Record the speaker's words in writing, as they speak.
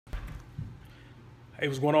Hey,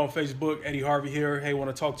 what's going on, Facebook? Eddie Harvey here. Hey, I want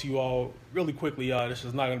to talk to you all really quickly. This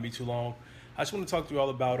is not going to be too long. I just want to talk to you all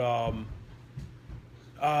about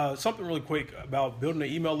something really quick about building an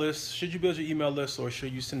email list. Should you build your email list, or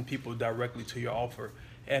should you send people directly to your offer?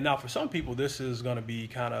 And now, for some people, this is going to be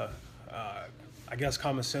kind of, I guess,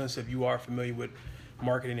 common sense if you are familiar with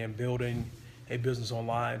marketing and building a business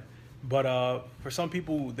online. But for some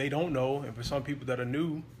people, they don't know, and for some people that are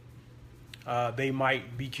new, they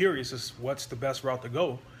might be curious as what's the best route to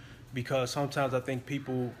go, because sometimes I think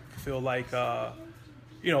people feel like going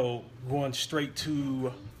straight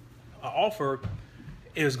to an offer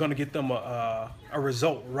is going to get them a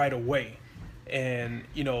result right away. And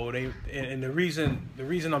the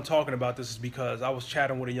reason I'm talking about this is because I was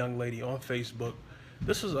chatting with a young lady on Facebook.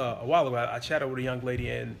 This was a while ago. I chatted with a young lady,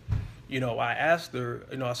 and I asked her,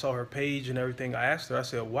 I saw her page and everything. I asked her, I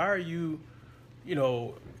said, why are you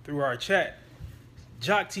through our chat,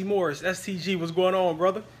 Jock T. Morris, STG, what's going on,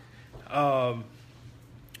 brother?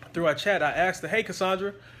 Through our chat, I asked her, hey,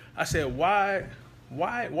 Cassandra, I said, why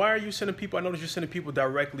are you sending people? I noticed you're sending people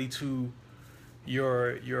directly to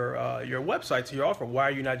your website, to your offer. Why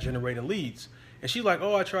are you not generating leads? And she's like,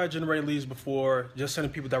 oh, I tried generating leads before, just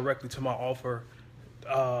sending people directly to my offer.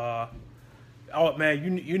 Oh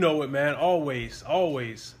man, you know it, man, always.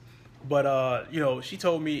 But she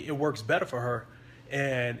told me it works better for her.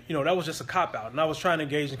 And, that was just a cop-out. And I was trying to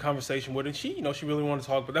engage in conversation with her. And she really wanted to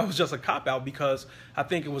talk, but that was just a cop-out, because I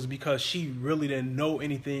think it was because she really didn't know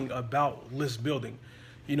anything about list building.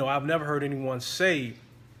 I've never heard anyone say,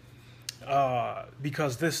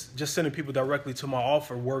 because this just sending people directly to my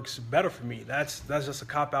offer works better for me. That's just a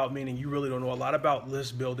cop-out, meaning you really don't know a lot about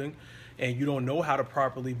list building, and you don't know how to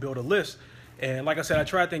properly build a list. And like I said, I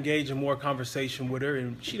tried to engage in more conversation with her,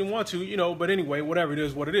 and she didn't want to, but anyway, whatever it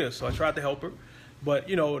is, what it is. So I tried to help her. But,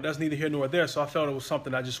 that's neither here nor there. So I felt it was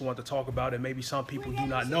something I just wanted to talk about, and maybe some people do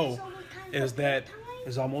not know, is that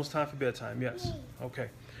it's almost time for bedtime. Yes. Okay.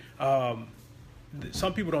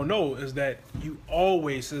 Some people don't know is that you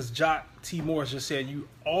always, as Jock T. Morris just said, you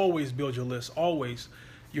always build your list, always.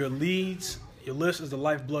 Your leads, your list is the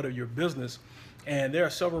lifeblood of your business. And there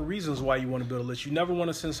are several reasons why you want to build a list. You never want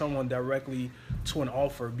to send someone directly to an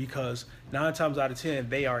offer, because 9 times out of 10,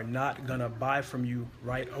 they are not going to buy from you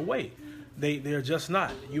right away. They're just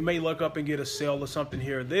not. You may look up and get a sale or something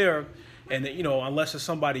here or there, and unless it's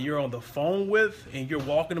somebody you're on the phone with and you're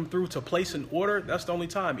walking them through to place an order, that's the only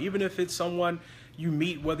time. Even if it's someone you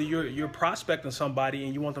meet, whether you're prospecting somebody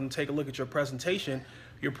and you want them to take a look at your presentation,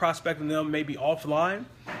 you're prospecting them maybe offline,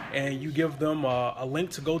 and you give them a link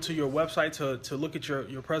to go to your website to look at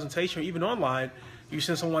your presentation, or even online, you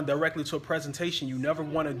send someone directly to a presentation. You never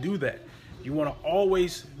want to do that. You want to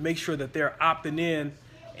always make sure that they're opting in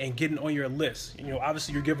and getting on your list.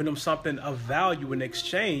 Obviously you're giving them something of value in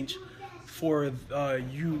exchange for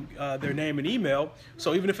their name and email.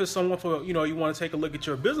 So even if it's someone for, you want to take a look at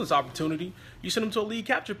your business opportunity, you send them to a lead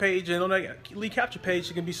capture page, and on that lead capture page,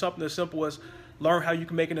 it can be something as simple as learn how you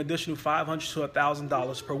can make an additional $500 to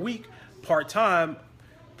 $1,000 per week, part-time,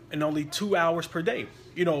 and only 2 hours per day.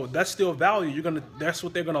 That's still value. That's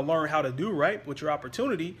what they're gonna learn how to do, right, with your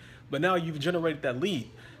opportunity. But now you've generated that lead,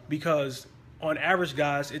 because on average,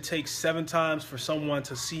 guys, it takes 7 times for someone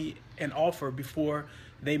to see an offer before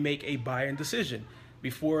they make a buying decision,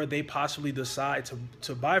 before they possibly decide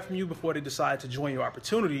to buy from you, before they decide to join your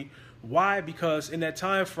opportunity. Why? Because in that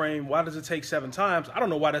time frame, why does it take 7 times? I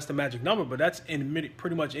don't know why that's the magic number, but that's in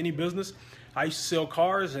pretty much any business. I used to sell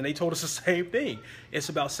cars, and they told us the same thing. It's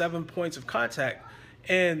about 7 points of contact.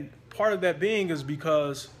 And part of that being is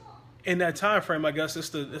because in that time frame, I guess it's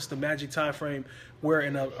the magic time frame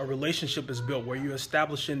wherein a relationship is built, where you're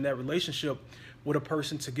establishing that relationship with a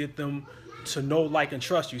person to get them to know, like, and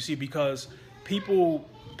trust you. See, because people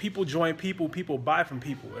join people buy from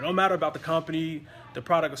people. It don't matter about the company, the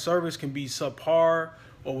product or service can be subpar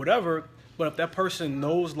or whatever, but if that person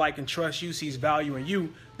knows, like, and trusts you, sees value in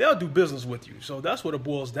you, they'll do business with you. So that's what it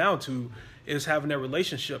boils down to, is having that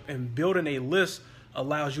relationship. And building a list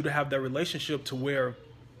allows you to have that relationship to where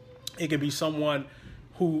it can be someone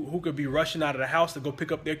who could be rushing out of the house to go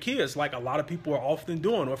pick up their kids, like a lot of people are often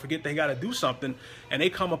doing, or forget they got to do something, and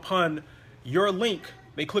they come upon your link.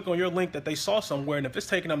 They click on your link that they saw somewhere, and if it's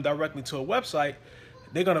taking them directly to a website,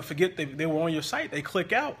 they're going to forget they were on your site. They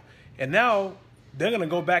click out, and now they're going to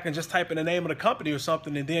go back and just type in the name of the company or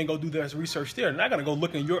something, and then go do their research there. They're not going to go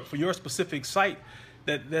look for your specific site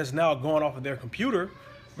that's now going off of their computer.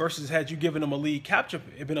 Versus had you given them a lead capture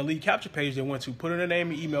page they went to, put in their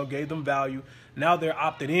name and email, gave them value. Now they're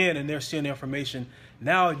opted in and they're seeing the information.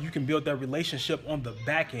 Now you can build that relationship on the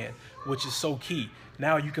back end, which is so key.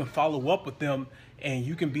 Now you can follow up with them, and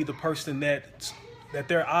you can be the person that that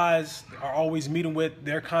their eyes are always meeting with,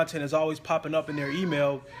 their content is always popping up in their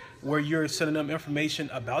email, where you're sending them information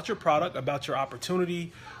about your product, about your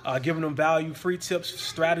opportunity, giving them value, free tips,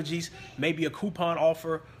 strategies, maybe a coupon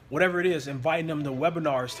offer, whatever it is, inviting them to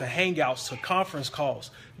webinars, to hangouts, to conference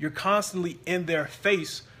calls. You're constantly in their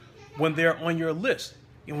face when they're on your list.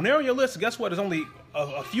 And when they're on your list, guess what? There's only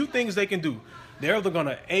a few things they can do. They're either going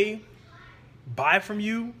to A, buy from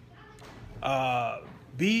you,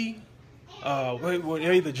 B,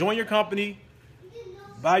 either join your company,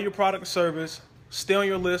 buy your product or service, stay on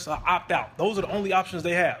your list, or opt out. Those are the only options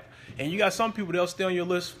they have. And you got some people, they'll stay on your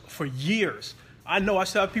list for years. I know I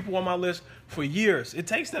still have people on my list for years. It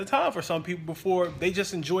takes that time for some people before they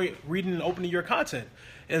just enjoy reading and opening your content.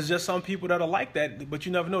 It's just some people that are like that, but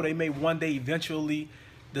you never know. They may one day eventually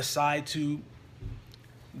decide to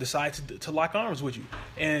lock arms with you.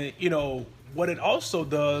 And you know what it also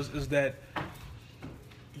does is that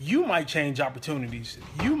you might change opportunities.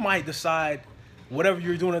 You might decide whatever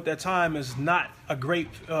you're doing at that time is not a great,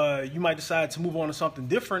 you might decide to move on to something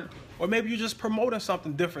different, or maybe you're just promoting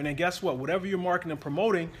something different. And guess what? Whatever you're marketing and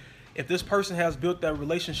promoting, if this person has built that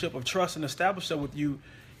relationship of trust and established that with you,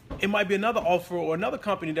 it might be another offer or another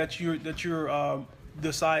company that you're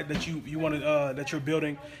decide that you want to that you're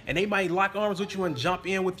building, and they might lock arms with you and jump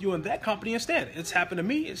in with you in that company instead. It's happened to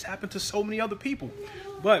me. It's happened to so many other people.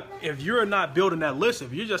 But if you're not building that list,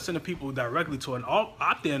 if you're just sending people directly to an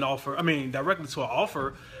opt-in offer, directly to an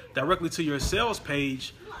offer, directly to your sales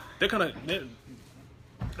page,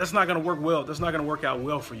 that's not gonna work well. That's not gonna work out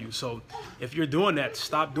well for you. So if you're doing that,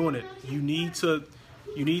 stop doing it. You need to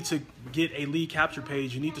get a lead capture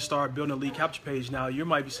page. You need to start building a lead capture page. Now, you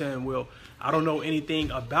might be saying, well, I don't know anything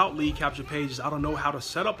about lead capture pages. I don't know how to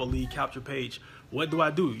set up a lead capture page. What do I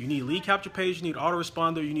do? You need a lead capture page, you need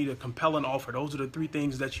autoresponder, you need a compelling offer. Those are the three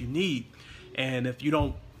things that you need. And if you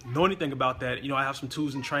don't know anything about that, I have some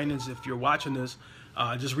tools and trainings. If you're watching this,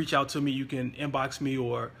 just reach out to me. You can inbox me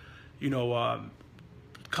or,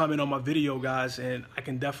 comment on my video, guys, and I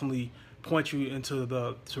can definitely point you into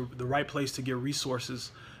the right place to get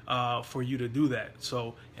resources for you to do that.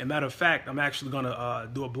 So, as a matter of fact, I'm actually going to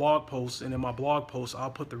do a blog post, and in my blog post,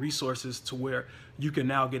 I'll put the resources to where you can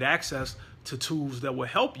now get access to tools that will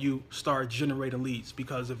help you start generating leads.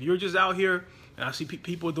 Because if you're just out here, and I see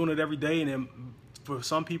people doing it every day, and then for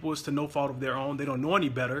some people it's to no fault of their own, they don't know any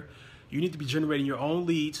better. You need to be generating your own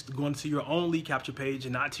leads, going to your own lead capture page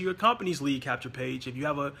and not to your company's lead capture page. If you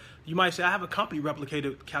have you might say, I have a company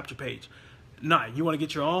replicated capture page. Nah, you want to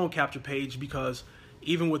get your own capture page, because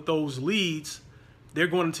even with those leads, they're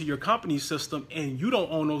going into your company's system and you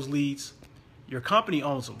don't own those leads. Your company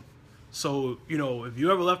owns them. So, if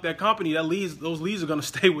you ever left that company, those leads are going to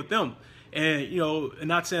stay with them. And, and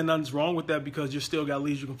not saying nothing's wrong with that, because you still got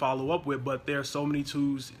leads you can follow up with, but there are so many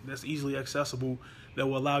tools that's easily accessible that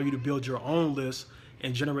will allow you to build your own list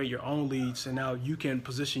and generate your own leads. And now you can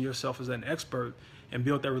position yourself as an expert and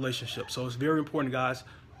build that relationship. So it's very important, guys.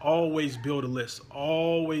 Always build a list.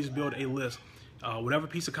 Always build a list. Whatever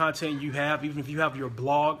piece of content you have, even if you have your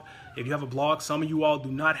blog, if you have a blog, some of you all do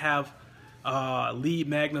not have lead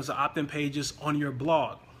magnets or opt-in pages on your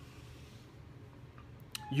blog.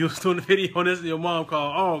 You was doing a video on this and your mom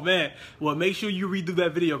called, oh man, well, make sure you redo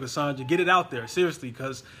that video, Cassandra. Get it out there, seriously,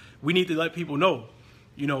 because we need to let people know.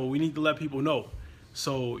 We need to let people know.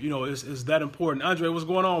 So, it's that important. Andre, what's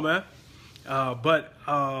going on, man?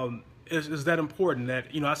 It's that important that,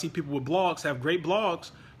 I see people with blogs have great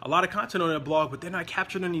blogs, a lot of content on their blog, but they're not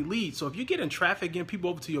capturing any leads. So if you're getting traffic, getting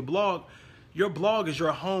people over to your blog is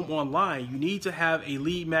your home online. You need to have a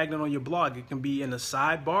lead magnet on your blog. It can be in the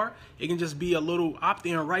sidebar. It can just be a little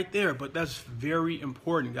opt-in right there, but that's very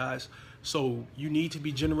important, guys. So you need to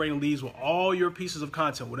be generating leads with all your pieces of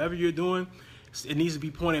content. Whatever you're doing, it needs to be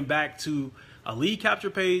pointing back to a lead capture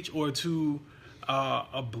page or to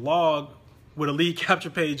a blog with a lead capture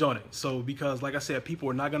page on it. So because, like I said, people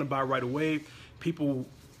are not going to buy right away. People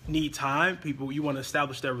need time. You want to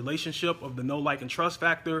establish that relationship of the know, like, and trust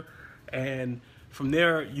factor. And from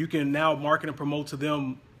there, you can now market and promote to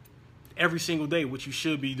them every single day, which you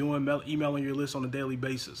should be doing, emailing your list on a daily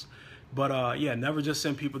basis. But yeah, never just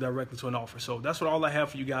send people directly to an offer. So that's all I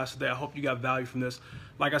have for you guys today. I hope you got value from this.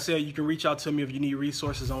 Like I said, you can reach out to me if you need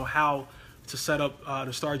resources on how to set up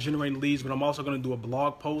to start generating leads. But I'm also going to do a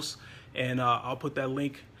blog post, and I'll put that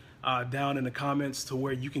link down in the comments to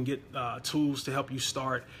where you can get tools to help you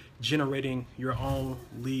start generating your own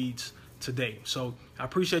leads today. So I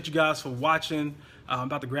appreciate you guys for watching. I'm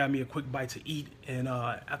about to grab me a quick bite to eat, and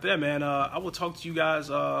after that, man, I will talk to you guys.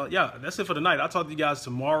 Yeah, that's it for tonight. I'll talk to you guys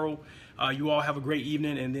tomorrow. You all have a great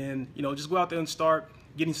evening, and then just go out there and start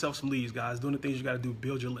getting yourself some leads, guys. Doing the things you got to do.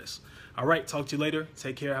 Build your list. All right. Talk to you later.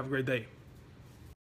 Take care. Have a great day.